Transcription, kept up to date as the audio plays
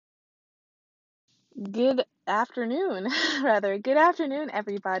Good afternoon, rather. Good afternoon,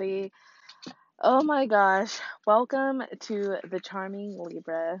 everybody. Oh my gosh. Welcome to the Charming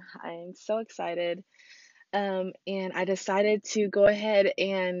Libra. I am so excited. And I decided to go ahead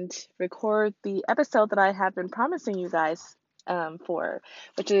and record the episode that I have been promising you guys for,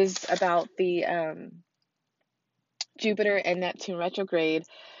 which is about the Jupiter and Neptune retrograde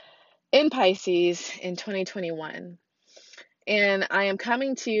in Pisces in 2021. And I am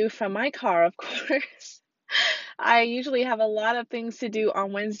coming to you from my car, of course. I usually have a lot of things to do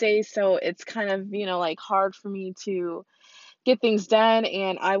on Wednesdays, so it's kind of, like hard for me to get things done.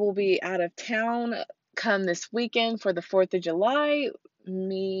 And I will be out of town come this weekend for the 4th of July.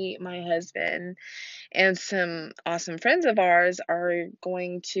 Me, my husband, and some awesome friends of ours are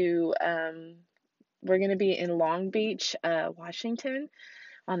we're going to be in Long Beach, Washington,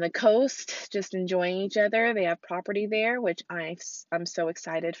 on the coast, just enjoying each other. They have property there, which I'm so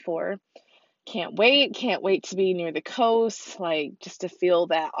excited for. Can't wait to be near the coast, like just to feel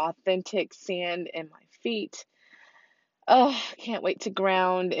that authentic sand in my feet. Oh, can't wait to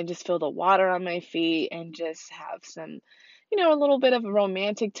ground and just feel the water on my feet and just have some, a little bit of a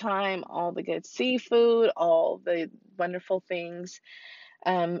romantic time, all the good seafood, all the wonderful things.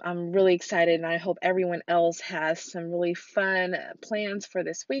 I'm really excited, and I hope everyone else has some really fun plans for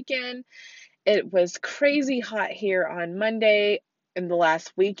this weekend. It was crazy hot here on Monday. In the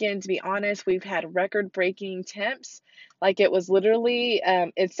last weekend, to be honest, we've had record-breaking temps. Like it was literally,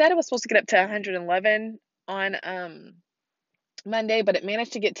 it said it was supposed to get up to 111 on Monday, but it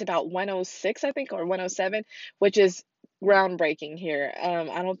managed to get to about 106, I think, or 107, which is groundbreaking here.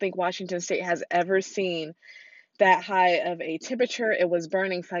 I don't think Washington State has ever seen that high of a temperature. It was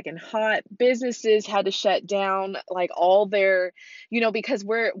burning fucking hot. Businesses had to shut down like all their, because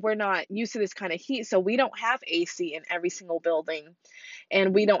we're not used to this kind of heat, so we don't have AC in every single building,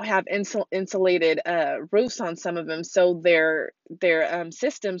 and we don't have insulated roofs on some of them, so their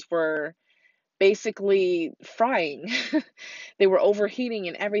systems were basically frying. They were overheating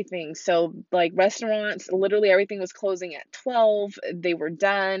and everything. So like restaurants, literally everything was closing at 12. They were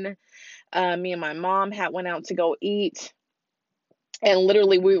done. Me and my mom had went out to go eat, and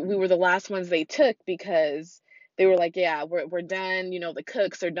literally we were the last ones they took because they were like, yeah, we're done. The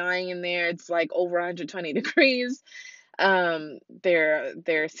cooks are dying in there. It's like over 120 degrees.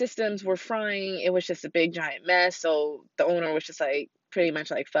 Their systems were frying. It was just a big giant mess. So the owner was just like pretty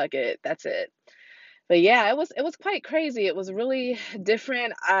much like, fuck it, that's it. But yeah, it was quite crazy. It was really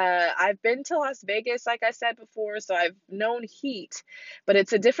different. I've been to Las Vegas, like I said before, so I've known heat, but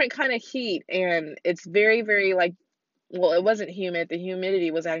it's a different kind of heat, and it's very, very like, well, it wasn't humid. The humidity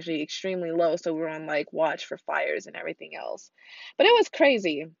was actually extremely low, so we were on like watch for fires and everything else. But it was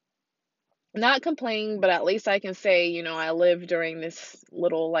crazy. Not complaining, but at least I can say, I lived during this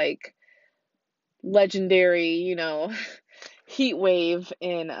little like legendary, heat wave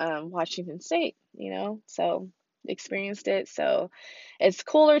in Washington State, so experienced it. So it's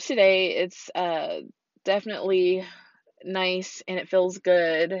cooler today. It's definitely nice, and it feels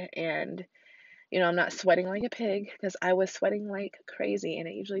good. And, I'm not sweating like a pig because I was sweating like crazy, and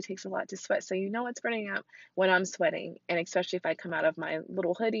it usually takes a lot to sweat. So, it's burning up when I'm sweating, and especially if I come out of my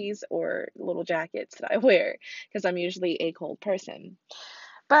little hoodies or little jackets that I wear because I'm usually a cold person.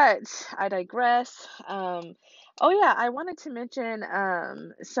 But I digress. Oh yeah, I wanted to mention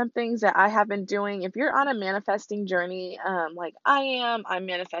some things that I have been doing. If you're on a manifesting journey, like I am, I'm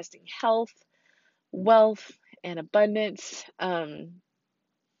manifesting health, wealth, and abundance.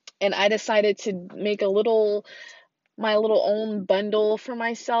 And I decided to make my little own bundle for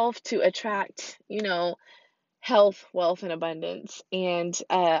myself to attract, health, wealth, and abundance. And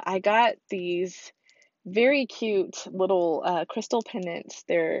I got these very cute little crystal pendants.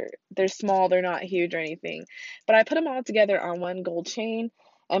 They're small, they're not huge or anything, but I put them all together on one gold chain.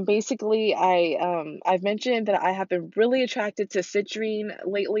 And basically, I've mentioned that I have been really attracted to citrine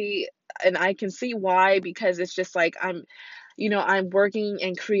lately, and I can see why, because it's just like I'm working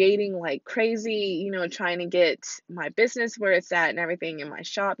and creating like crazy, trying to get my business where it's at and everything, and my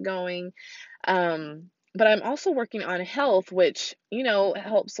shop going. But I'm also working on health, which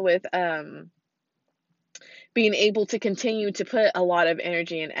helps with being able to continue to put a lot of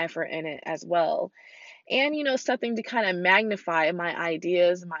energy and effort in it as well. And, something to kind of magnify my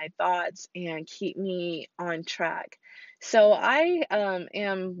ideas, my thoughts, and keep me on track. So I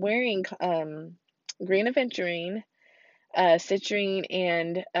am wearing green aventurine, citrine,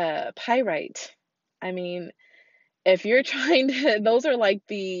 and pyrite. I mean, if you're trying to, those are like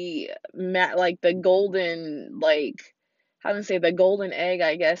the golden, like how to say, the golden egg,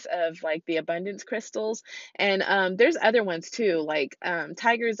 I guess, of like the abundance crystals. And there's other ones too, like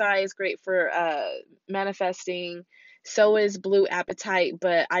tiger's eye is great for manifesting. So is blue apatite,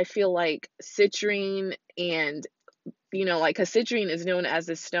 but I feel like citrine and, like, because citrine is known as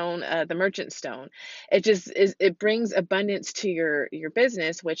the stone, the merchant stone. It just is, it brings abundance to your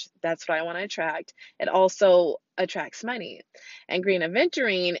business, which that's what I want to attract. It also attracts money. And green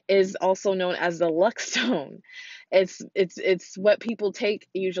aventurine is also known as the luck stone. It's what people take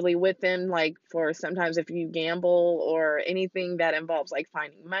usually with them, like for sometimes if you gamble or anything that involves like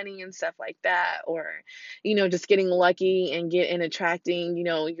finding money and stuff like that, or just getting lucky and get in attracting,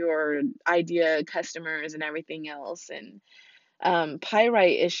 your idea customers and everything else. And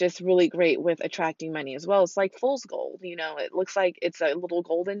pyrite is just really great with attracting money as well. It's like fool's gold, it looks like it's a little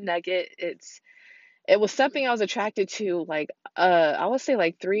golden nugget. It was something I was attracted to, like, I would say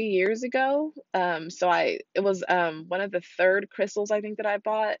like 3 years ago. It was one of the third crystals I think that I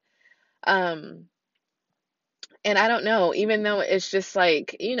bought. Um and I don't know, even though it's just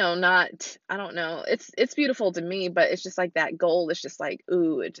like, not, I don't know, it's beautiful to me, but it's just like that gold. It's just like,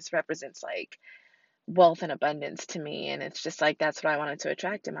 ooh, it just represents like wealth and abundance to me. And it's just like that's what I wanted to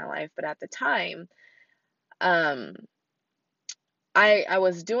attract in my life. But at the time, um, I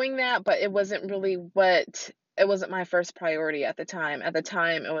was doing that, but it wasn't my first priority at the time. At the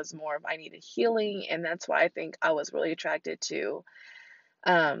time, it was more of I needed healing, and that's why I think I was really attracted to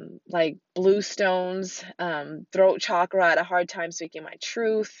like blue stones, throat chakra. I had a hard time speaking my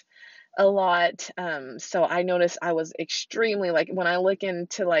truth a lot. So I noticed I was extremely, like, when I look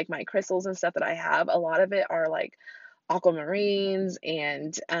into like my crystals and stuff that I have, a lot of it are like aquamarines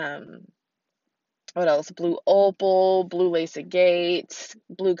and what else? Blue opal, blue lace agate,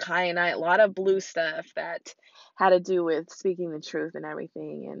 blue kyanite, a lot of blue stuff that had to do with speaking the truth and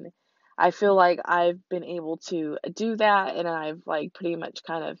everything. And I feel like I've been able to do that, and I've like pretty much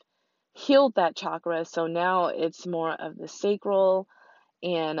kind of healed that chakra. So now it's more of the sacral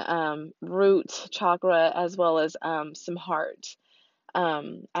and root chakra, as well as some heart.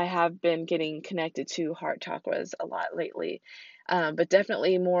 I have been getting connected to heart chakras a lot lately, but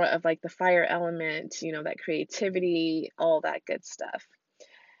definitely more of like the fire element, that creativity, all that good stuff.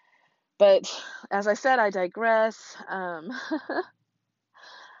 But as I said, I digress.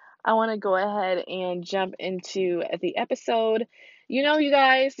 I want to go ahead and jump into the episode. You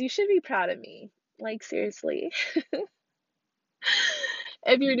guys, you should be proud of me. Like, seriously.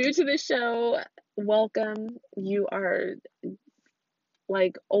 If you're new to the show, welcome. You are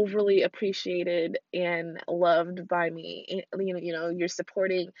like overly appreciated and loved by me. You're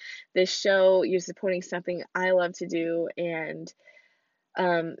supporting this show, you're supporting something I love to do, and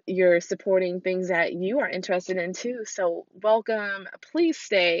you're supporting things that you are interested in too. So welcome, please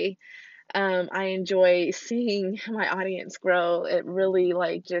stay. I enjoy seeing my audience grow. It really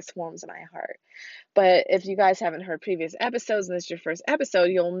like just warms my heart. But if you guys haven't heard previous episodes and this is your first episode,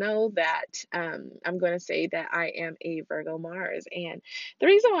 you'll know that I'm going to say that I am a Virgo Mars. And the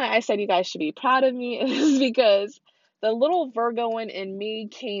reason why I said you guys should be proud of me is because the little Virgoan in me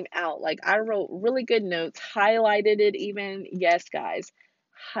came out. Like, I wrote really good notes, highlighted it even. Yes, guys,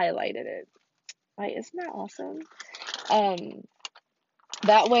 highlighted it. Like, isn't that awesome? Um,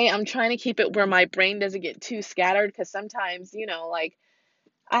 that way I'm trying to keep it where my brain doesn't get too scattered, because sometimes, like,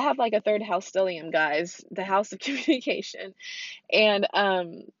 I have like a third house stellium, guys, the house of communication. And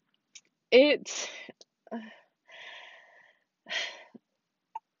it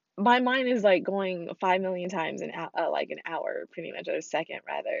my mind is like going 5 million times like an hour, pretty much, or a second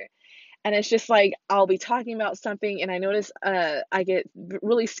rather. And it's just like I'll be talking about something and I notice I get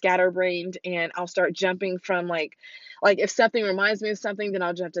really scatterbrained, and I'll start jumping from like if something reminds me of something, then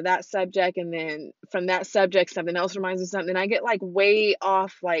I'll jump to that subject, and then from that subject something else reminds me of something, and I get like way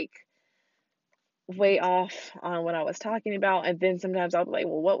off on what I was talking about. And then sometimes I'll be like,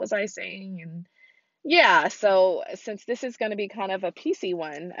 well, what was I saying? And yeah, so since this is going to be kind of a PC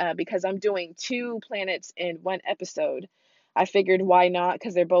one, because I'm doing two planets in one episode, I figured why not?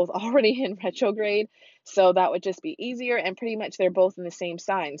 Because they're both already in retrograde. So that would just be easier. And pretty much they're both in the same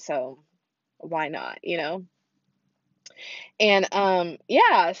sign. So why not? And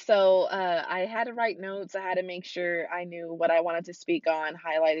yeah, so I had to write notes. I had to make sure I knew what I wanted to speak on,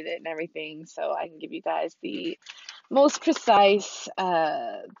 highlighted it and everything, so I can give you guys the most precise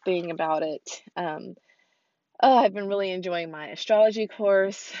thing about it. I've been really enjoying my astrology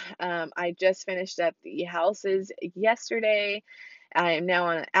course. I just finished up the houses yesterday. I am now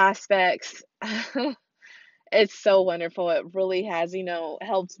on aspects. It's so wonderful. It really has,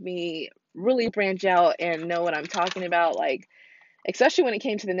 helped me really branch out and know what I'm talking about. Like, Especially when it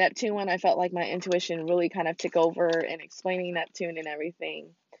came to the Neptune one, I felt like my intuition really kind of took over in explaining Neptune and everything.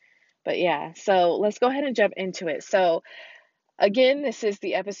 But yeah, so let's go ahead and jump into it. So, again, this is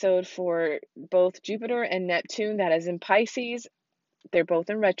the episode for both Jupiter and Neptune that is in Pisces. They're both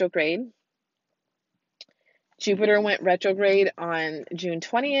in retrograde. Jupiter went retrograde on June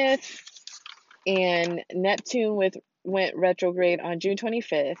 20th, and went retrograde on June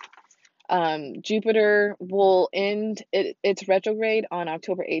 25th. Jupiter will end its retrograde on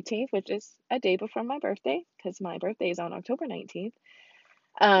October 18th, which is a day before my birthday, because my birthday is on October 19th.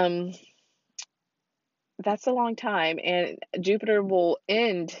 Um, that's a long time, and Jupiter will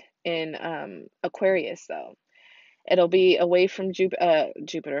end in Aquarius, though. It'll be away from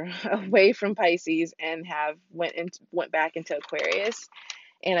Jupiter, away from Pisces, and went back into Aquarius.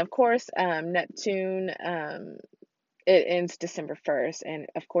 And of course, Neptune, it ends December 1st, and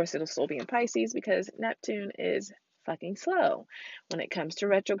of course it'll still be in Pisces because Neptune is fucking slow when it comes to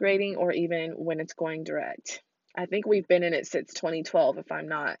retrograding or even when it's going direct. I think we've been in it since 2012, if I'm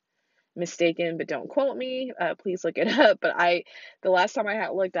not mistaken, but don't quote me. Please look it up. But the last time I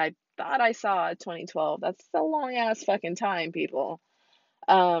had looked, I thought I saw 2012. That's a long ass fucking time, people.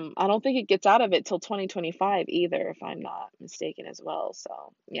 I don't think it gets out of it till 2025 either, if I'm not mistaken as well.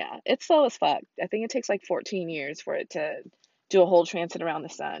 So yeah, it's slow as fuck. I think it takes like 14 years for it to do a whole transit around the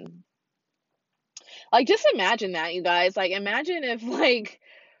sun. Like, just imagine that, you guys. Like, imagine if like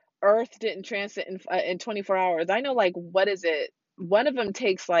Earth didn't transit in 24 hours. I know, like, what is it? One of them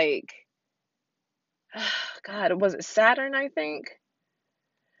takes like, God, was it Saturn? I think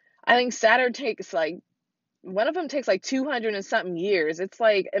Saturn takes like one of them takes like 200 and something years. It's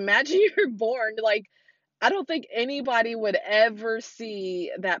like, imagine you're born like, I don't think anybody would ever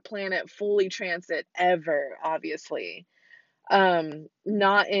see that planet fully transit ever, obviously.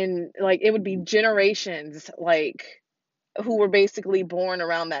 Not in like, it would be generations like who were basically born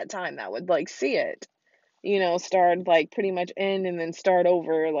around that time that would like see it. Start like pretty much end and then start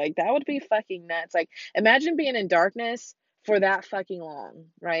over. Like, that would be fucking nuts. Like, imagine being in darkness for that fucking long,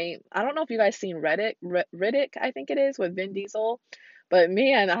 right? I don't know if you guys seen Riddick, I think it is, with Vin Diesel. But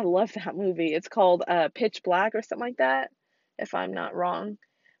man, I love that movie. It's called Pitch Black or something like that, if I'm not wrong.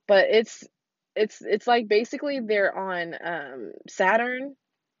 But it's like basically they're on Saturn,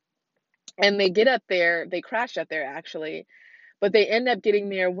 and they get up there, they crash up there actually, but they end up getting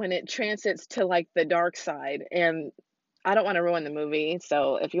there when it transits to like the dark side. And I don't want to ruin the movie,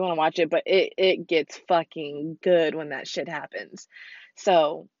 so if you want to watch it, but it gets fucking good when that shit happens.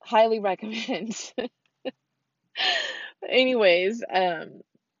 So, highly recommend. Anyways,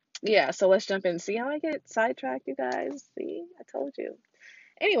 yeah, so let's jump in. See how I get sidetracked, you guys? See, I told you.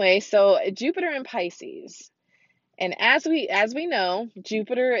 Anyway, so Jupiter and Pisces. And as we know,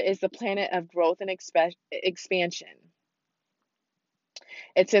 Jupiter is the planet of growth and expansion.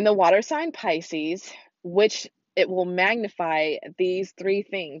 It's in the water sign Pisces, which it will magnify these three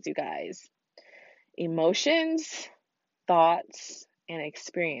things, you guys: emotions, thoughts, and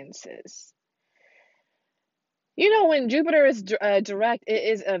experiences. When Jupiter is direct, it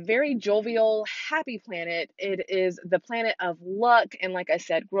is a very jovial, happy planet. It is the planet of luck and, like I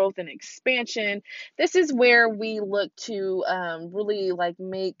said, growth and expansion. This is where we look to really like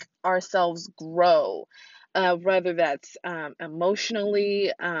make ourselves grow, whether that's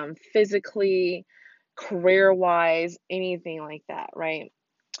emotionally, physically, career-wise, anything like that, right?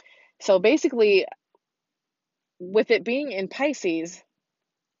 So basically, with it being in Pisces,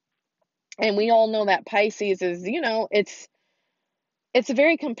 and we all know that Pisces is, it's a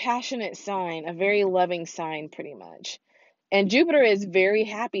very compassionate sign, a very loving sign, pretty much. And Jupiter is very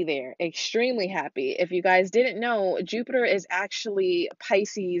happy there, extremely happy. If you guys didn't know, Jupiter is actually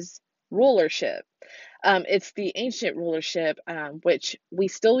Pisces rulership. It's the ancient rulership, which we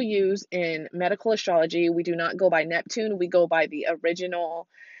still use in medical astrology. We do not go by Neptune, we go by the original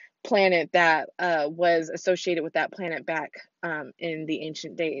planet that was associated with that planet back in the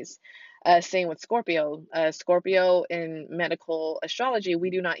ancient days. Same with Scorpio. Scorpio in medical astrology, we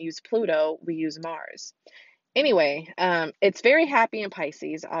do not use Pluto, we use Mars. Anyway, it's very happy in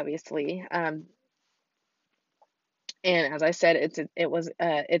Pisces, obviously. And as I said, it's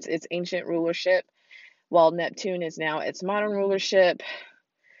its ancient rulership, while Neptune is now its modern rulership.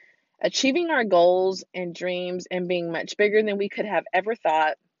 Achieving our goals and dreams and being much bigger than we could have ever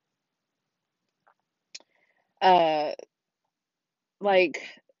thought. Uh, like,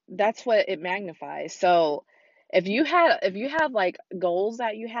 that's what it magnifies. So if you have like goals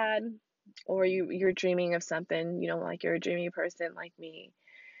that you had, or you're dreaming of something, like you're a dreamy person like me,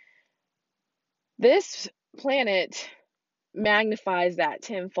 this planet magnifies that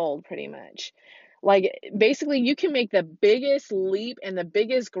tenfold pretty much. Like basically you can make the biggest leap and the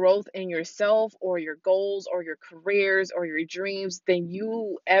biggest growth in yourself or your goals or your careers or your dreams than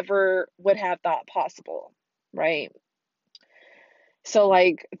you ever would have thought possible, right? So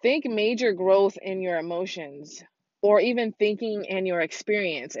like think major growth in your emotions or even thinking and your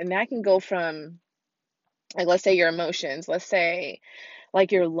experience. And that can go from like let's say your emotions, let's say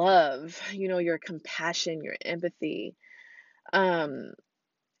like your love, your compassion, your empathy, um,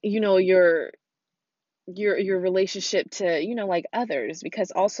 your your relationship to like others,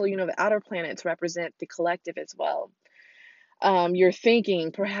 because also the outer planets represent the collective as well. Your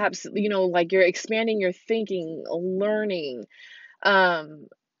thinking, perhaps like you're expanding your thinking, learning, um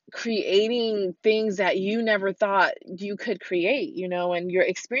creating things that you never thought you could create, and your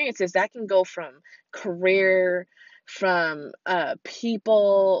experiences that can go from career, from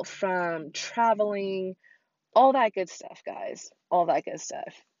people, from traveling, all that good stuff, guys, all that good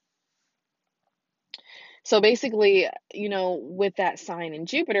stuff. So basically, with that sign in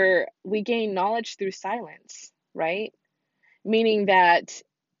Jupiter, we gain knowledge through silence, right? Meaning that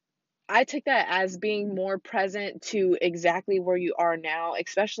I took that as being more present to exactly where you are now,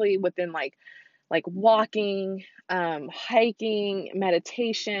 especially within like walking, hiking,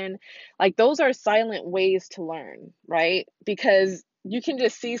 meditation. Like those are silent ways to learn, right? Because you can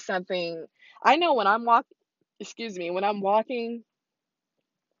just see something. I know when when I'm walking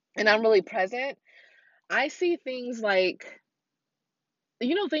and I'm really present, I see things like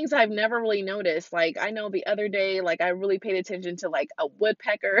things I've never really noticed. Like I know the other day, like I really paid attention to like a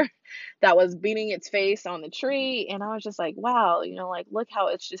woodpecker that was beating its face on the tree, and I was just like, wow, like look how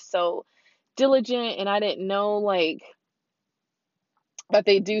it's just so diligent, and I didn't know like that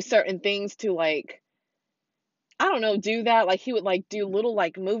they do certain things to like I don't know, do that. Like he would like do little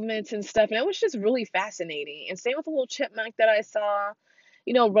like movements and stuff. And it was just really fascinating. And same with the little chipmunk that I saw,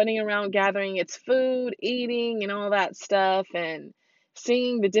 running around gathering its food, eating and all that stuff, and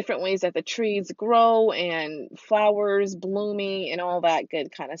seeing the different ways that the trees grow and flowers blooming and all that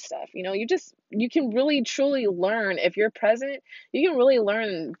good kind of stuff. You can really truly learn if you're present. You can really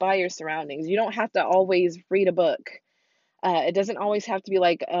learn by your surroundings. You don't have to always read a book. It doesn't always have to be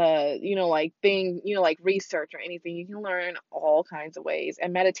like like thing, like research or anything. You can learn all kinds of ways.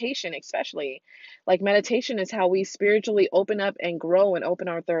 And meditation, especially. Like meditation is how we spiritually open up and grow and open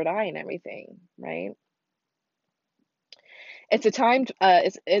our third eye and everything, right? It's a time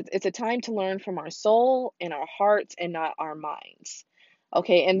to learn from our soul and our hearts and not our minds.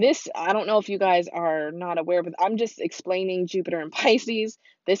 Okay, and this, I don't know if you guys are not aware, but I'm just explaining Jupiter and Pisces.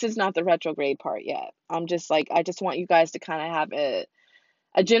 This is not the retrograde part yet. I'm just like, I just want you guys to kind of have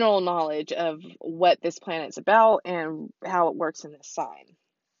a general knowledge of what this planet's about and how it works in this sign.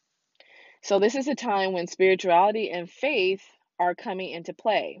 So this is a time when spirituality and faith are coming into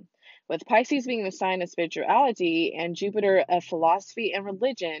play. With Pisces being the sign of spirituality and Jupiter of philosophy and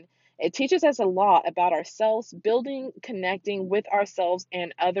religion, it teaches us a lot about ourselves, building, connecting with ourselves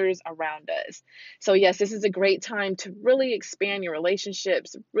and others around us. So yes, this is a great time to really expand your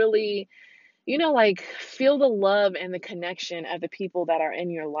relationships, really, like feel the love and the connection of the people that are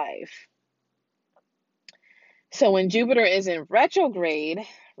in your life. So when Jupiter is in retrograde,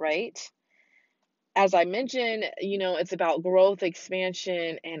 right? As I mentioned, it's about growth,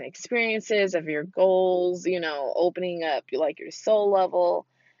 expansion, and experiences of your goals, opening up like your soul level.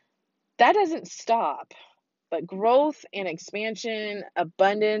 That doesn't stop, but growth and expansion,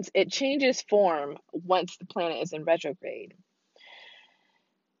 abundance, it changes form once the planet is in retrograde.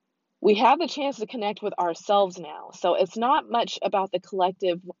 We have the chance to connect with ourselves now. So it's not much about the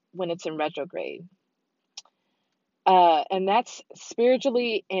collective when it's in retrograde. And that's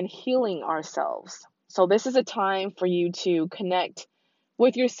spiritually and healing ourselves. So this is a time for you to connect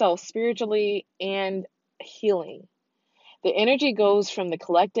with yourself spiritually and healing. The energy goes from the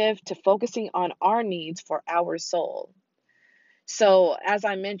collective to focusing on our needs for our soul. So as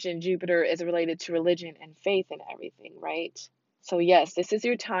I mentioned, Jupiter is related to religion and faith and everything, right? So yes, this is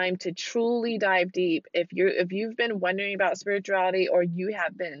your time to truly dive deep. If you've been wondering about spirituality, or you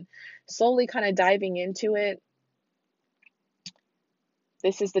have been slowly kind of diving into it,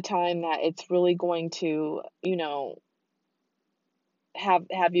 this is the time that it's really going to,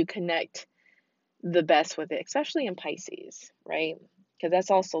 have you connect the best with it, especially in Pisces, right? Because that's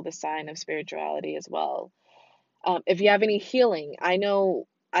also the sign of spirituality as well. If you have any healing, I know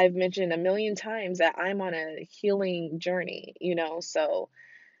I've mentioned a million times that I'm on a healing journey, so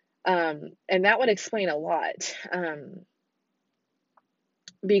and that would explain a lot.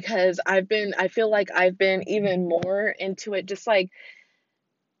 Because I feel like I've been even more into it, just like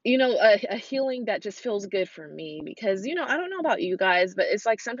a healing that just feels good for me because, I don't know about you guys, but it's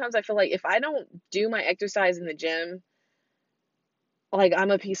like sometimes I feel like if I don't do my exercise in the gym, like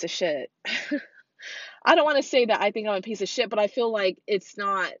I'm a piece of shit. I don't want to say that I think I'm a piece of shit, but I feel like it's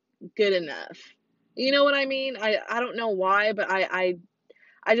not good enough. You know what I mean? I don't know why, but I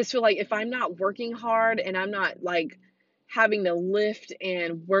just feel like if I'm not working hard and I'm not like having to lift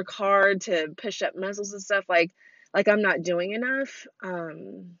and work hard to push up muscles and stuff, like I'm not doing enough.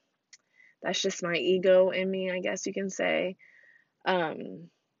 That's just my ego in me, I guess you can say. Um,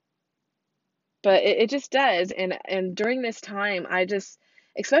 but it just does. And during this time,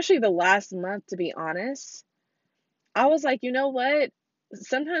 especially the last month, to be honest, I was like, you know what?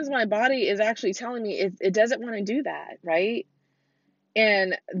 Sometimes my body is actually telling me it doesn't want to do that, right?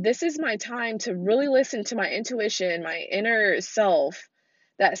 And this is my time to really listen to my intuition, my inner self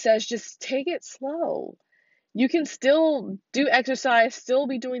that says just take it slow. You can still do exercise, still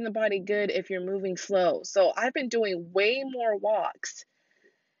be doing the body good if you're moving slow. So I've been doing way more walks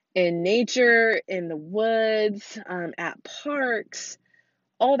in nature, in the woods, at parks,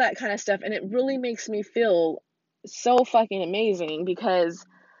 all that kind of stuff. And it really makes me feel so fucking amazing because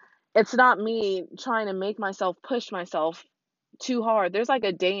it's not me trying to make myself push myself too hard. There's like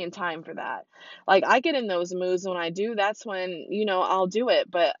a day and time for that. Like I get in those moods when I do, that's when, I'll do it.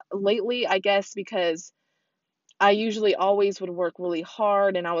 But lately, I guess because I usually always would work really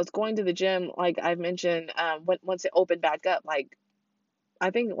hard and I was going to the gym, like I've mentioned, once it opened back up, like I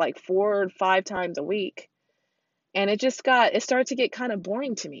think like 4 or 5 times a week. And it started to get kind of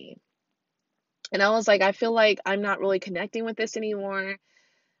boring to me. And I was like, I feel like I'm not really connecting with this anymore.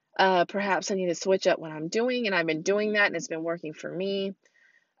 Perhaps I need to switch up what I'm doing, and I've been doing that, and it's been working for me.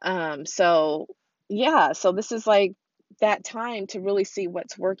 So yeah, so this is like that time to really see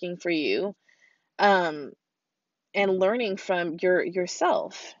what's working for you, um, and learning from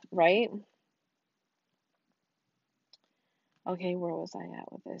yourself, right? Okay, where was I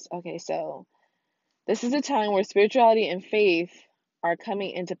at with this? Okay, so this is a time where spirituality and faith are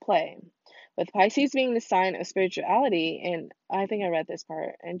coming into play. With Pisces being the sign of spirituality, and I think I read this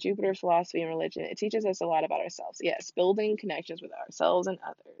part, and Jupiter's philosophy and religion, it teaches us a lot about ourselves. Yes, building connections with ourselves and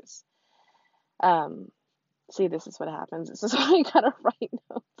others. Um, See, this is what happens. This is why I gotta write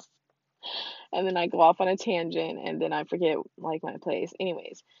notes. And then I go off on a tangent and then I forget like my place.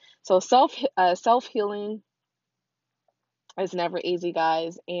 Anyways, so self healing is never easy,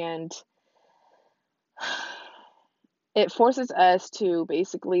 guys, and it forces us to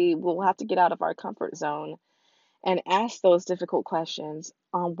basically we'll have to get out of our comfort zone and ask those difficult questions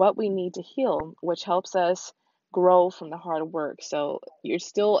on what we need to heal, which helps us grow from the hard work. So you're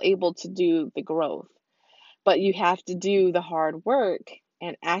still able to do the growth, but you have to do the hard work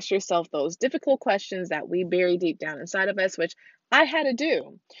and ask yourself those difficult questions that we bury deep down inside of us, which I had to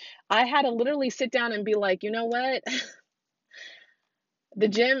do. I had to literally sit down and be like, you know what? The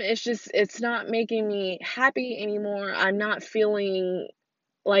gym is it's not making me happy anymore. I'm not feeling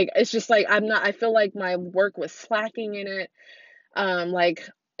like it's just like I feel like my work was slacking in it. Like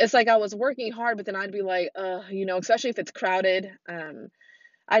it's like I was working hard, but then I'd be like, especially if it's crowded.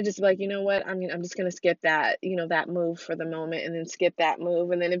 I just be like, you know what? I mean, I'm just gonna skip that, that move for the moment and then skip that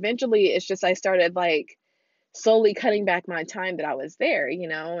move. And then eventually it's just I started like slowly cutting back my time that I was there,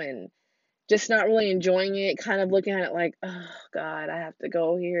 and just not really enjoying it, kind of looking at it like, oh God, I have to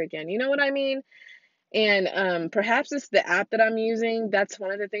go here again. You know what I mean? And perhaps it's the app that I'm using. That's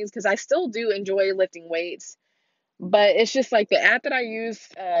one of the things because I still do enjoy lifting weights, but it's just like the app that I use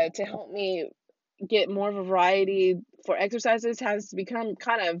to help me get more of a variety for exercises has become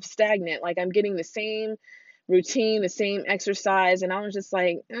kind of stagnant. Like I'm getting the same routine, the same exercise, and I was just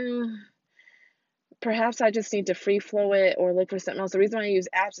like, perhaps I just need to free flow it or look for something else. The reason why I use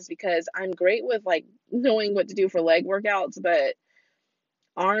apps is because I'm great with like knowing what to do for leg workouts, but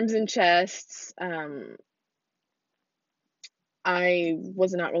arms and chests, I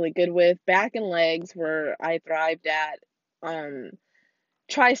was not really good with. Back and legs where I thrived at. Um,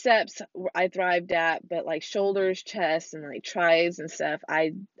 Triceps I thrived at, but like shoulders, chest, and like tries and stuff,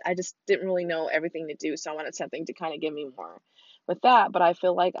 I just didn't really know everything to do, so I wanted something to kind of give me more with that. But I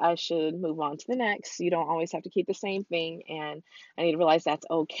feel like I should move on to the next. You don't always have to keep the same thing, and I need to realize that's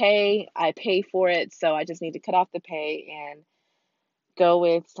okay. I pay for it, so I just need to cut off the pay and go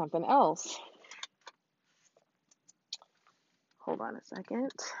with something else. Hold on a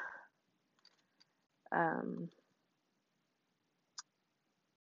second. Um,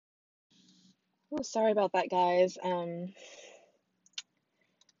 oh, sorry about that, guys.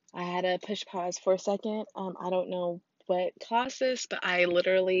 I had to push pause for a second. I don't know what caused this, but I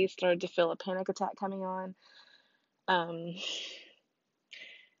literally started to feel a panic attack coming on. Um,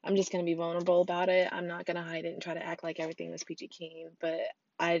 I'm just going to be vulnerable about it. I'm not going to hide it and try to act like everything was peachy keen. But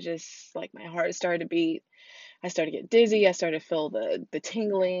I just, like, my heart started to beat. I started to get dizzy. I started to feel the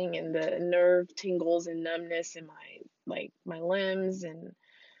tingling and the nerve tingles and numbness in my limbs. And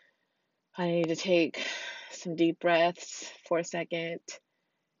I needed to take some deep breaths for a second,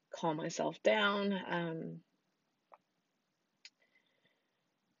 calm myself down.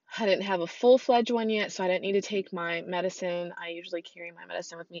 I didn't have a full-fledged one yet, so I didn't need to take my medicine. I usually carry my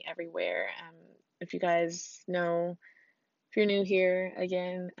medicine with me everywhere. If you guys know, if you're new here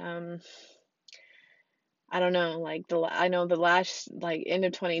again, I don't know, like I know the last, like, end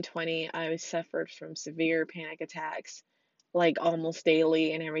of 2020, I suffered from severe panic attacks, like, almost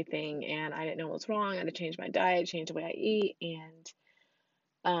daily and everything, and I didn't know what was wrong. I had to change my diet, change the way I eat,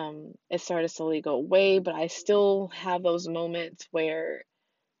 and it started to slowly go away, but I still have those moments where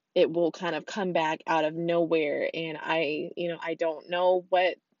it will kind of come back out of nowhere, and I don't know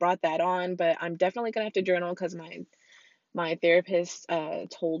what brought that on, but I'm definitely gonna have to journal because my therapist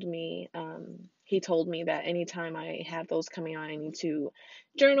told me, he told me that anytime I have those coming on, I need to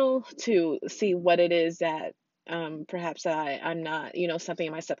journal to see what it is that, perhaps I'm not, something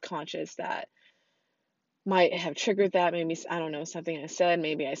in my subconscious that might have triggered that. Maybe, I don't know, something I said,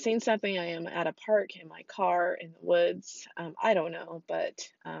 maybe I seen something. I am at a park in my car in the woods. I don't know, but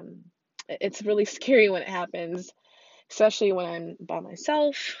it's really scary when it happens, especially when I'm by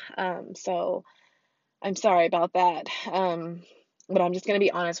myself. So I'm sorry about that. But I'm just gonna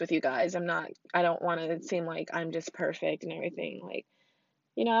be honest with you guys. I don't want to seem like I'm just perfect and everything. Like,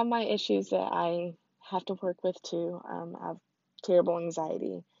 I have my issues that I have to work with too. I have terrible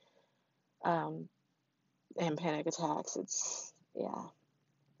anxiety, um, and panic attacks. Yeah.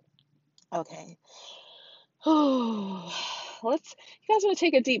 Okay. You guys want to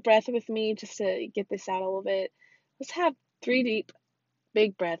take a deep breath with me just to get this out a little bit? Let's have three deep,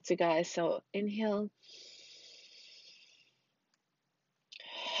 big breaths, you guys. So inhale.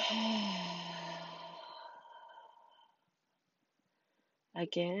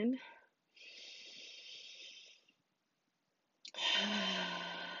 Again.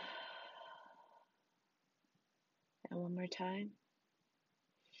 And one more time.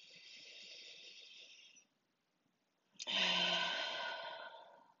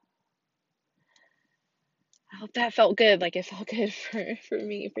 I hope that felt good. Like, it felt good for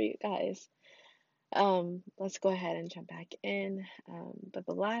me, for you guys. Let's go ahead and jump back in. But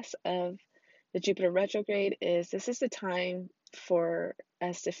the last of the Jupiter retrograde this is the time for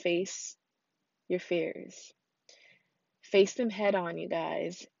us to face your fears. Face them head on, you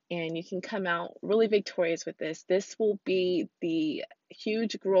guys, and you can come out really victorious with this. This will be the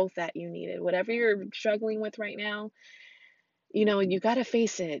huge growth that you needed. Whatever you're struggling with right now, you got to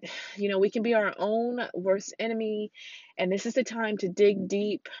face it. We can be our own worst enemy, and this is the time to dig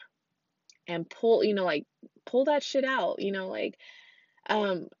deep and pull, like, pull that shit out, like,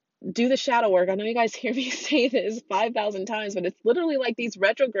 um do the shadow work. I know you guys hear me say this 5,000 times, but it's literally like these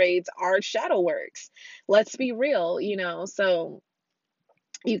retrogrades are shadow works. Let's be real, so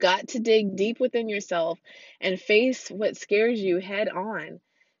you got to dig deep within yourself and face what scares you head on,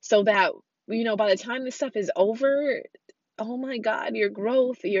 so that, by the time this stuff is over, oh my God, your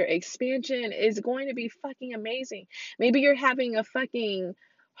growth, your expansion is going to be fucking amazing. Maybe you're having a fucking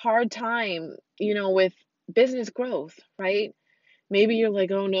hard time, with business growth, right? Maybe you're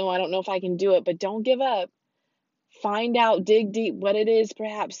like, oh no, I don't know if I can do it, but don't give up. Find out, dig deep what it is.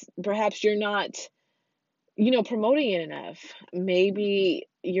 Perhaps you're not, promoting it enough. Maybe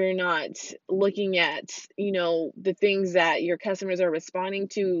you're not looking at, the things that your customers are responding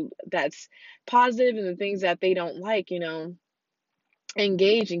to that's positive, and the things that they don't like,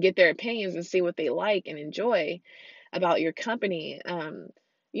 engage and get their opinions and see what they like and enjoy about your company.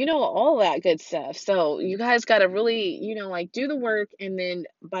 All that good stuff. So you guys got to really, like, do the work. And then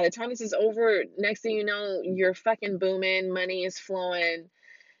by the time this is over, next thing you know, you're fucking booming, money is flowing,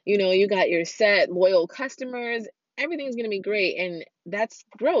 you got your set, loyal customers. Everything's going to be great. And that's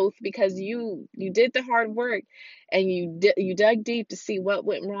growth because you did the hard work, and you dug deep to see what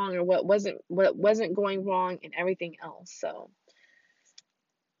went wrong or what wasn't going wrong and everything else. So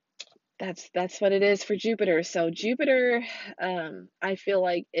that's what it is for Jupiter. So Jupiter, I feel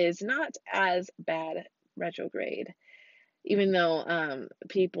like, is not as bad retrograde, even though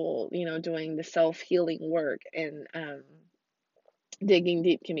people, doing the self-healing work and digging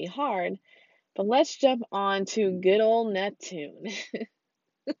deep can be hard. But let's jump on to good old Neptune.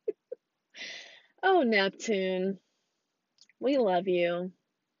 Oh, Neptune, we love you.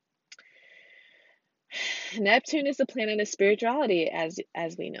 Neptune is the planet of spirituality,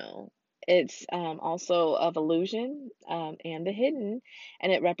 as we know. It's also of illusion and the hidden,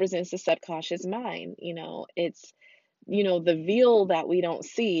 and it represents the subconscious mind. It's, the veil that we don't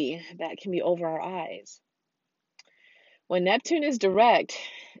see that can be over our eyes. When Neptune is direct,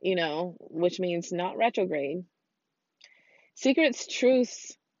 which means not retrograde, secrets,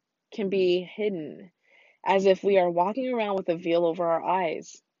 truths can be hidden as if we are walking around with a veil over our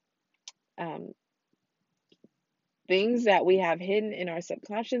eyes. Um, Things that we have hidden in our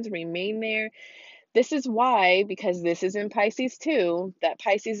subconscious remain there. This is why, because this is in Pisces too, that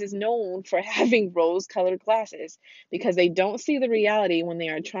Pisces is known for having rose colored glasses because they don't see the reality when they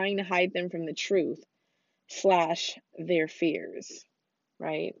are trying to hide them from the truth slash their fears,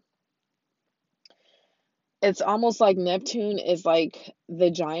 right? It's almost like Neptune is like the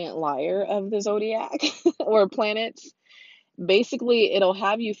giant liar of the zodiac or planets. Basically, it'll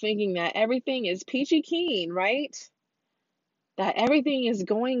have you thinking that everything is peachy keen, right? That everything is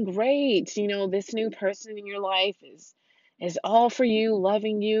going great. This new person in your life is all for you,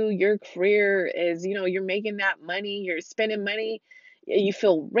 loving you. Your career is, you're making that money, you're spending money. You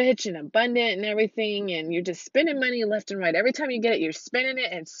feel rich and abundant and everything, and you're just spending money left and right. Every time you get it, you're spending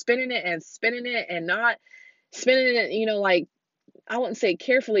it and spending it and spending it and not spending it, like I wouldn't say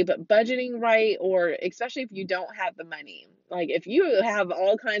carefully, but budgeting right, or especially if you don't have the money. Like if you have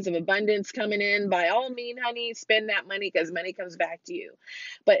all kinds of abundance coming in, by all means, honey, spend that money because money comes back to you.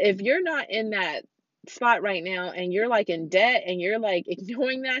 But if you're not in that spot right now and you're like in debt and you're like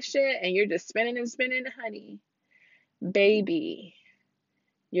ignoring that shit and you're just spending and spending, honey, baby,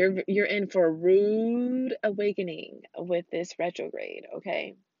 you're in for a rude awakening with this retrograde,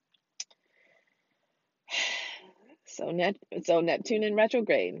 okay? So Neptune in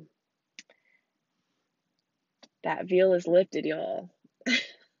retrograde. That veil is lifted, y'all.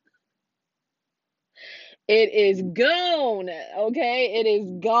 It is gone, okay? It is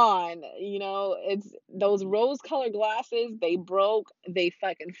gone. It's those rose-colored glasses, they broke, they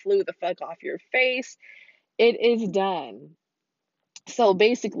fucking flew the fuck off your face. It is done. So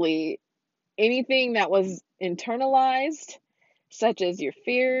basically, anything that was internalized, such as your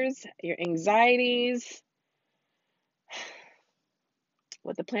fears, your anxieties,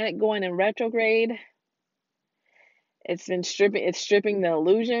 with the planet going in retrograde, it's stripping the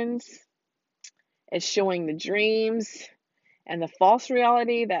illusions, it's showing the dreams and the false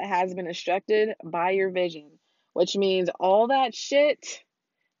reality that has been obstructed by your vision, which means all that shit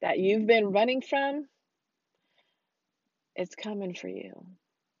that you've been running from, it's coming for you.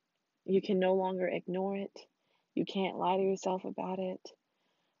 You can no longer ignore it. You can't lie to yourself about it.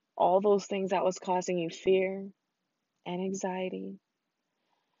 All those things that was causing you fear and anxiety,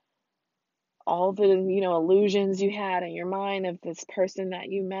 all the, illusions you had in your mind of this person that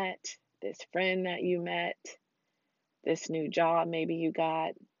you met, this friend that you met, this new job maybe you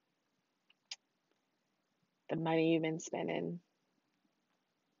got, the money you've been spending.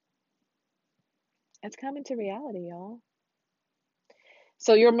 It's coming to reality, y'all.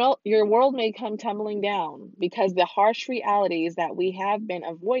 So your world may come tumbling down because the harsh realities that we have been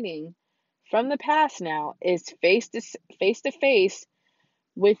avoiding from the past now is face to face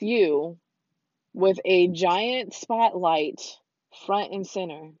with you with a giant spotlight front and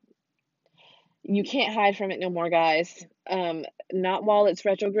center. You can't hide from it no more, guys. Not while it's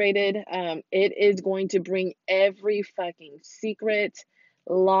retrograded. It is going to bring every fucking secret,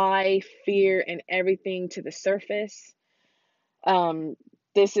 lie, fear, and everything to the surface.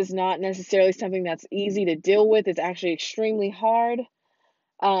 This is not necessarily something that's easy to deal with. It's actually extremely hard.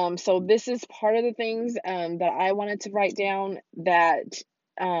 So this is part of the things that I wanted to write down that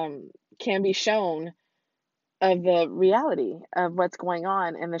can be shown of the reality of what's going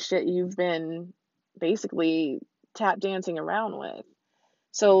on and the shit you've been basically tap dancing around with.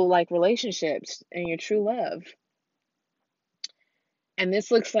 So like relationships and your true love. And this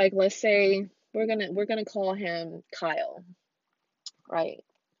looks like, let's say we're gonna call him Kyle, right?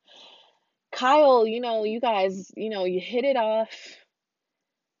 Kyle, you guys, you hit it off.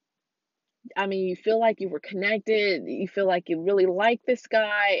 I mean, you feel like you were connected. You feel like you really like this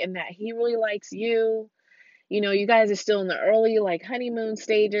guy and that he really likes you. You guys are still in the early like honeymoon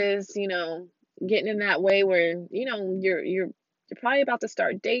stages, getting in that way where, you're probably about to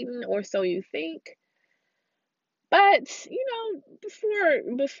start dating, or so you think. But,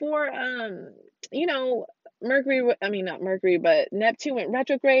 before Mercury, I mean not Mercury, but Neptune went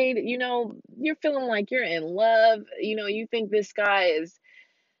retrograde, you're feeling like you're in love. You think this guy is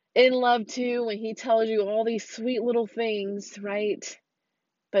in love too when he tells you all these sweet little things, right?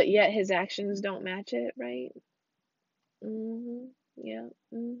 But yet his actions don't match it, right? Yeah.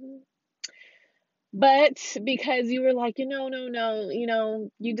 But because you were like, no,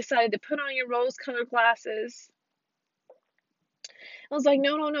 you decided to put on your rose colored glasses. I was like,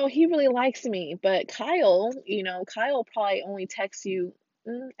 no, he really likes me. But Kyle, Kyle probably only texts you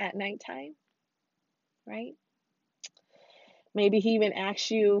at nighttime, right? Maybe he even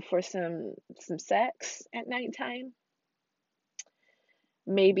asks you for some sex at nighttime.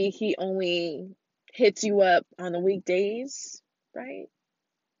 Maybe he only hits you up on the weekdays, right?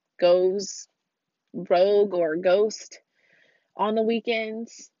 Goes rogue or ghost on the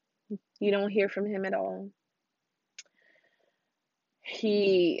weekends. You don't hear from him at all.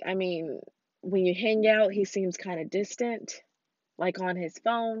 I mean, when you hang out, he seems kind of distant, like on his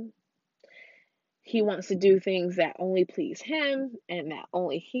phone. He wants to do things that only please him and that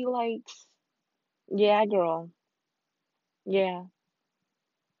only he likes. Yeah, girl. Yeah.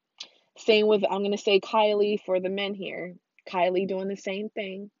 Same with, I'm going to say Kylie for the men here. Kylie doing the same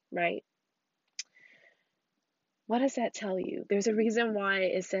thing, right? What does that tell you? There's a reason why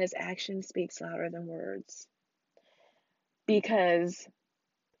it says action speaks louder than words. Because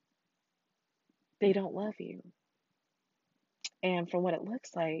they don't love you. And from what it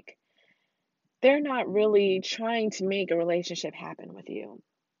looks like, they're not really trying to make a relationship happen with you.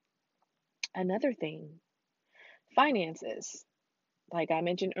 Another thing, finances. Like I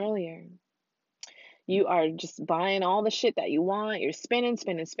mentioned earlier, you are just buying all the shit that you want. You're spending,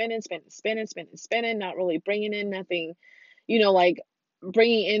 not really bringing in nothing, like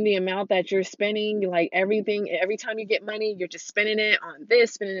bringing in the amount that you're spending, like everything. Every time you get money, you're just spending it on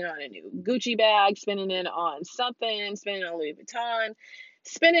this, spending it on a new Gucci bag, spending it on something, spending it on Louis Vuitton,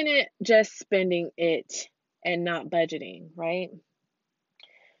 just spending it and not budgeting, right?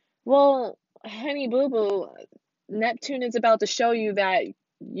 Well, honey boo boo, Neptune is about to show you that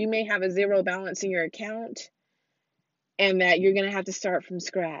you may have a zero balance in your account and that you're going to have to start from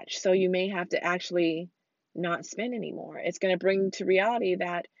scratch. So you may have to actually not spend anymore. It's going to bring to reality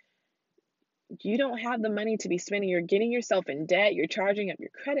that you don't have the money to be spending. You're getting yourself in debt. You're charging up your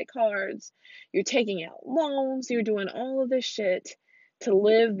credit cards. You're taking out loans. You're doing all of this shit to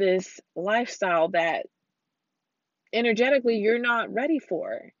live this lifestyle that energetically you're not ready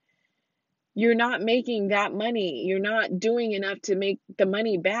for. You're not making that money. You're not doing enough to make the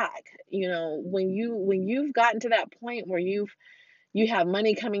money back. When you've gotten to that point where you have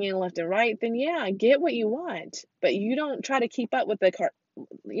money coming in left and right, then yeah, get what you want. But you don't try to keep up with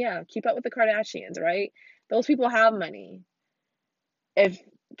keep up with the Kardashians, right? Those people have money. If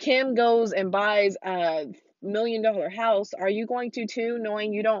Kim goes and buys a $1 million house, are you going to too,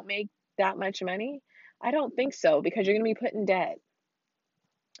 knowing you don't make that much money? I don't think so, because you're going to be put in debt.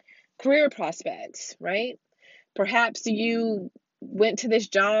 Career prospects, right? Perhaps you went to this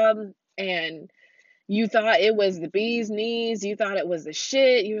job and you thought it was the bee's knees. You thought it was the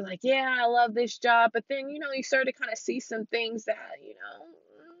shit. You were like, yeah, I love this job. But then, you started to kind of see some things that,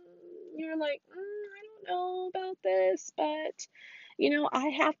 you're like, I don't know about this, but, I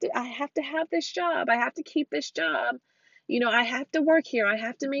have to have this job. I have to keep this job. I have to work here. I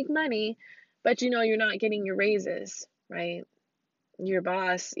have to make money. But, you're not getting your raises, right? Your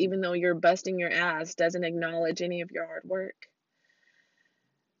boss, even though you're busting your ass, doesn't acknowledge any of your hard work.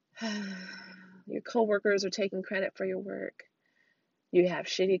 Your coworkers are taking credit for your work. You have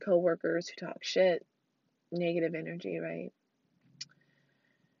shitty coworkers who talk shit, negative energy, right?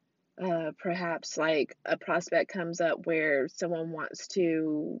 Perhaps like a prospect comes up where someone wants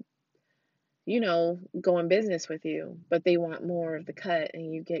to, go in business with you, but they want more of the cut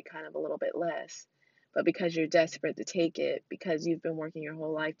and you get kind of a little bit less. But because you're desperate to take it, because you've been working your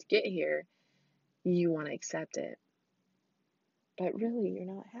whole life to get here, you want to accept it. But really,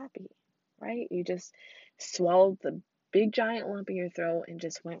 you're not happy, right? You just swallowed the big giant lump in your throat and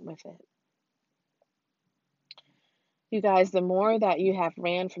just went with it. You guys, the more that you have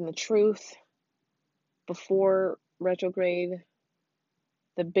ran from the truth before retrograde,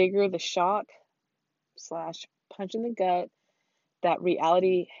 the bigger the shock / punch in the gut that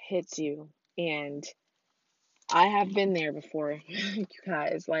reality hits you. And I have been there before, you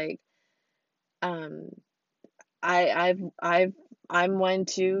guys. Like, um, I'm one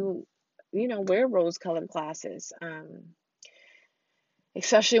to, wear rose-colored glasses.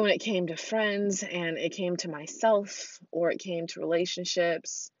 Especially when it came to friends and it came to myself or it came to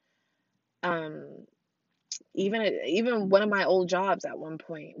relationships. Um, even one of my old jobs at one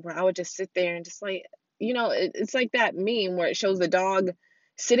point where I would just sit there and just like, it's like that meme where it shows the dog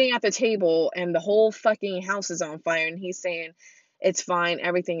sitting at the table and the whole fucking house is on fire and he's saying, it's fine,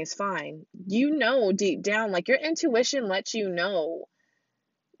 everything is fine. Deep down, like your intuition lets you know,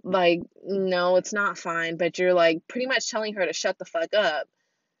 like, no, it's not fine, but you're like pretty much telling her to shut the fuck up.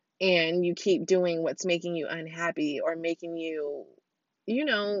 and you keep doing what's making you unhappy or making you, you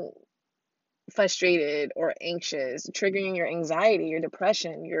know, frustrated or anxious, triggering your anxiety, your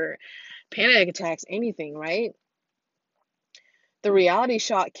depression, your panic attacks, anything, right? The reality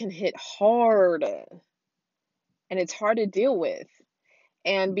shock can hit hard and it's hard to deal with.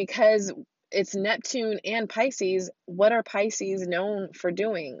 And because it's Neptune and Pisces, what are Pisces known for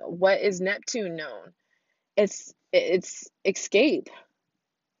doing? What is Neptune known? It's escape.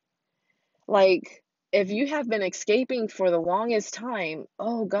 Like, if you have been escaping for the longest time,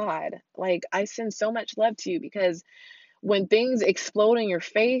 oh God, like I send so much love to you, because when things explode in your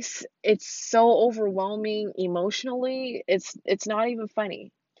face, it's so overwhelming emotionally. It's not even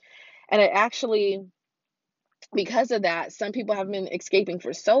funny. And it actually, because of that, some people have been escaping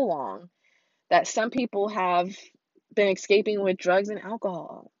for so long that some people have been escaping with drugs and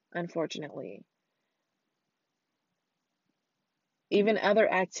alcohol, unfortunately. Even other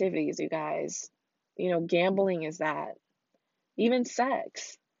activities, you guys. Gambling is that. Even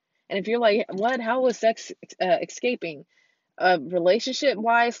sex. And if you're like, what? How was sex escaping? Relationship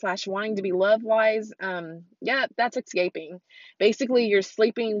wise slash wanting to be loved wise, yeah, that's escaping. Basically, you're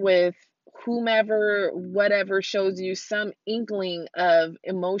sleeping with whomever, whatever shows you some inkling of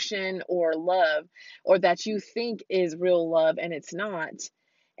emotion or love, or that you think is real love and it's not,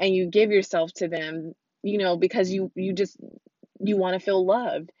 and you give yourself to them, because you want to feel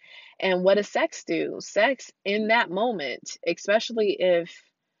loved. And what does sex do? Sex in that moment, especially if,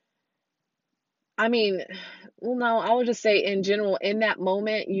 I mean, well, no, I would just say in general, in that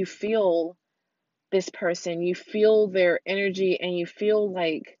moment, you feel this person, you feel their energy, and you feel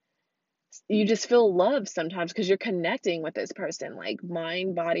like you just feel love sometimes because you're connecting with this person, like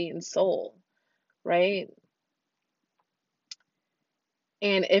mind, body, and soul, right?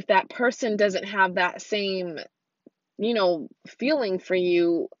 And if that person doesn't have that same, feeling for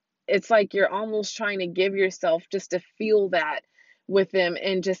you, it's like you're almost trying to give yourself just to feel that with them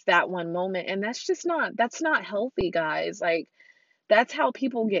in just that one moment. And that's not healthy, guys. Like, that's how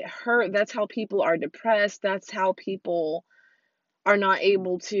people get hurt. That's how people are depressed. That's how people are not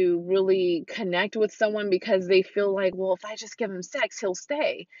able to really connect with someone, because they feel like, well, if I just give him sex, he'll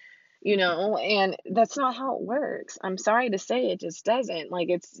stay, and that's not how it works. I'm sorry to say, it just doesn't. Like,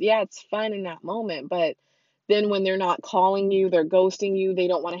 it's fun in that moment, but then when they're not calling you, they're ghosting you, they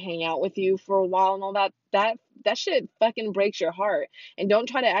don't want to hang out with you for a while and all that shit fucking breaks your heart. And don't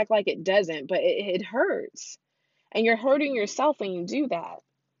try to act like it doesn't, but it hurts. And you're hurting yourself when you do that.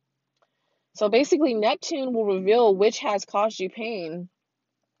 So basically, Neptune will reveal which has caused you pain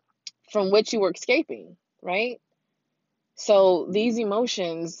from which you were escaping, right? So these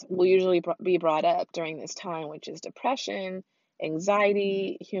emotions will usually be brought up during this time, which is depression,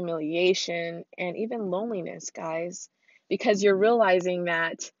 anxiety, humiliation, and even loneliness, guys, because you're realizing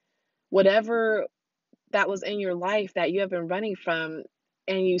that whatever that was in your life that you have been running from,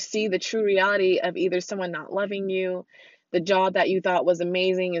 and you see the true reality of either someone not loving you, the job that you thought was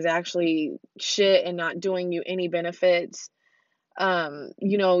amazing is actually shit and not doing you any benefits.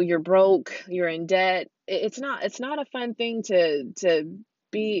 You're broke, you're in debt. It's not a fun thing to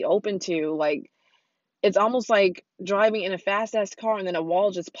be open to. Like, it's almost like driving in a fast ass car and then a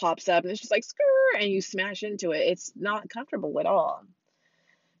wall just pops up and it's just like skrr, and you smash into it. It's not comfortable at all.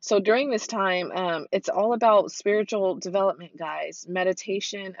 So during this time, it's all about spiritual development, guys.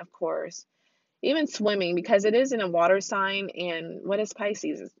 Meditation, of course, even swimming, because it is in a water sign. And what is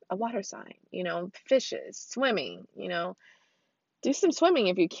Pisces? It's a water sign, fishes, swimming, do some swimming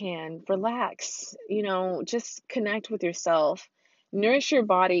if you can. Relax, just connect with yourself. Nourish your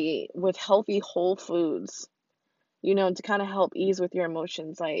body with healthy, whole foods, to kind of help ease with your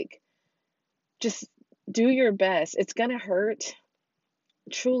emotions. Like, just do your best. It's going to hurt.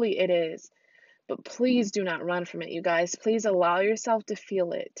 Truly, it is. But please do not run from it, you guys. Please allow yourself to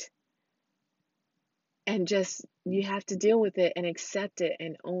feel it. And just, you have to deal with it and accept it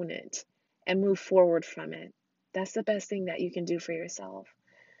and own it and move forward from it. That's the best thing that you can do for yourself.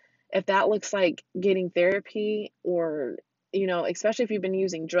 If that looks like getting therapy, or, especially if you've been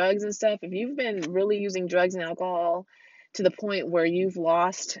using drugs and stuff, if you've been really using drugs and alcohol to the point where you've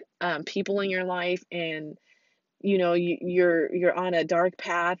lost people in your life, and you're on a dark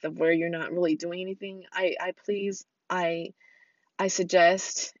path of where you're not really doing anything, I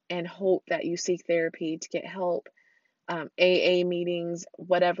suggest and hope that you seek therapy to get help, AA meetings,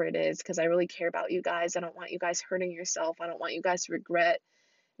 whatever it is, because I really care about you guys. I don't want you guys hurting yourself. I don't want you guys to regret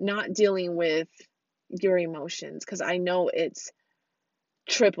not dealing with your emotions, because I know it's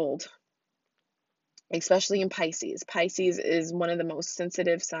tripled, especially in Pisces. Pisces is one of the most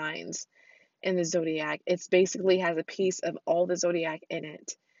sensitive signs in the zodiac. It's basically has a piece of all the zodiac in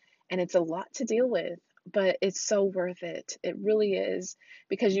it. and it's a lot to deal with, but it's so worth it. It really is,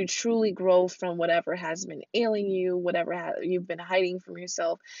 because you truly grow from whatever has been ailing you, whatever you've been hiding from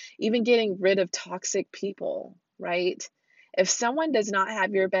yourself, even getting rid of toxic people, right? If someone does not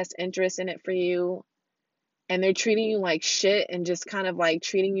have your best interest in it for you, and they're treating you like shit and just kind of like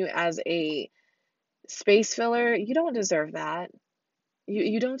treating you as a space filler, you don't deserve that.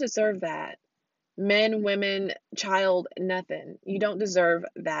 You don't deserve that. Men, women, child, nothing. You don't deserve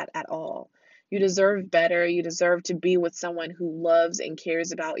that at all. You deserve better. You deserve to be with someone who loves and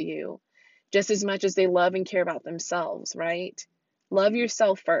cares about you just as much as they love and care about themselves, right? Love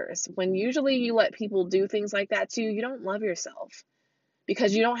yourself first. When usually you let people do things like that to you, you don't love yourself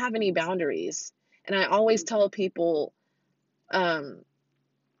because you don't have any boundaries. And I always tell people, um,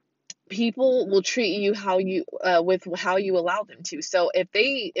 people will treat you how you with how you allow them to. So if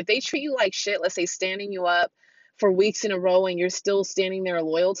they treat you like shit, let's say standing you up for weeks in a row and you're still standing there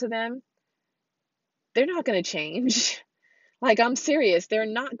loyal to them, they're not going to change. Like, I'm serious, they're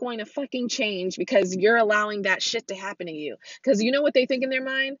not going to fucking change because you're allowing that shit to happen to you. Because you know what they think in their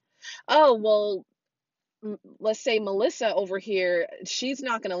mind? Oh, well, let's say Melissa over here, she's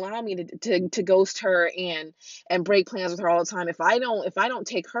not going to allow me to ghost her and break plans with her all the time. If I don't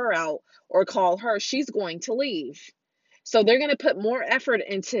take her out or call her, she's going to leave. So they're going to put more effort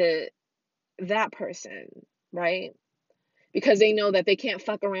into that person, right? Because they know that they can't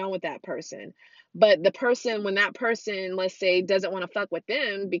fuck around with that person. But the person, when that person, let's say, doesn't want to fuck with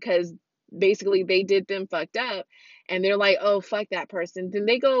them because basically they did them fucked up, and they're like, oh, fuck that person, then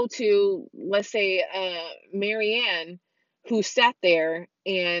they go to, let's say, Marianne, who sat there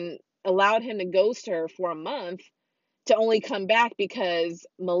and allowed him to ghost her for a month to only come back because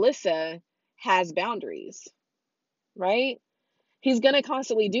Melissa has boundaries, right? He's going to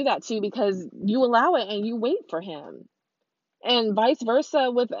constantly do that too because you allow it and you wait for him, and vice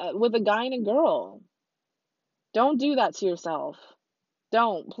versa with a guy and a girl. Don't do that to yourself.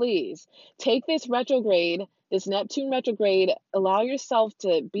 Don't, please. Take this retrograde, this Neptune retrograde, allow yourself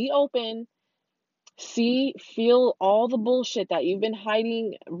to be open, see, feel all the bullshit that you've been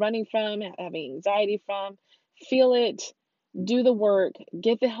hiding, running from, having anxiety from. Feel it, do the work,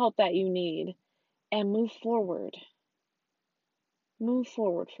 get the help that you need, and move forward. Move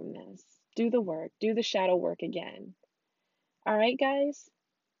forward from this. Do the work, do the shadow work again. All right, guys?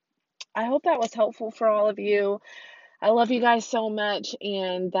 I hope that was helpful for all of you. I love you guys so much,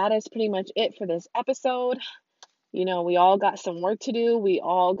 and that is pretty much it for this episode. You know, we all got some work to do. We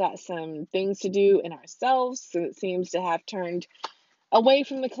all got some things to do in ourselves. So it seems to have turned away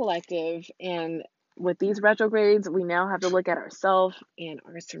from the collective. And with these retrogrades, we now have to look at ourselves and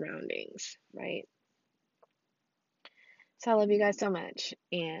our surroundings, right? So I love you guys so much,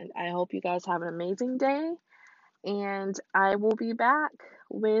 and I hope you guys have an amazing day. And I will be back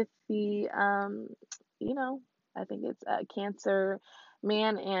with the, you know, I think it's Cancer,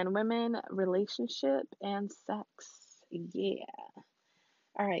 man and women, relationship and sex. Yeah.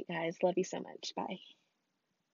 All right, guys. Love you so much. Bye.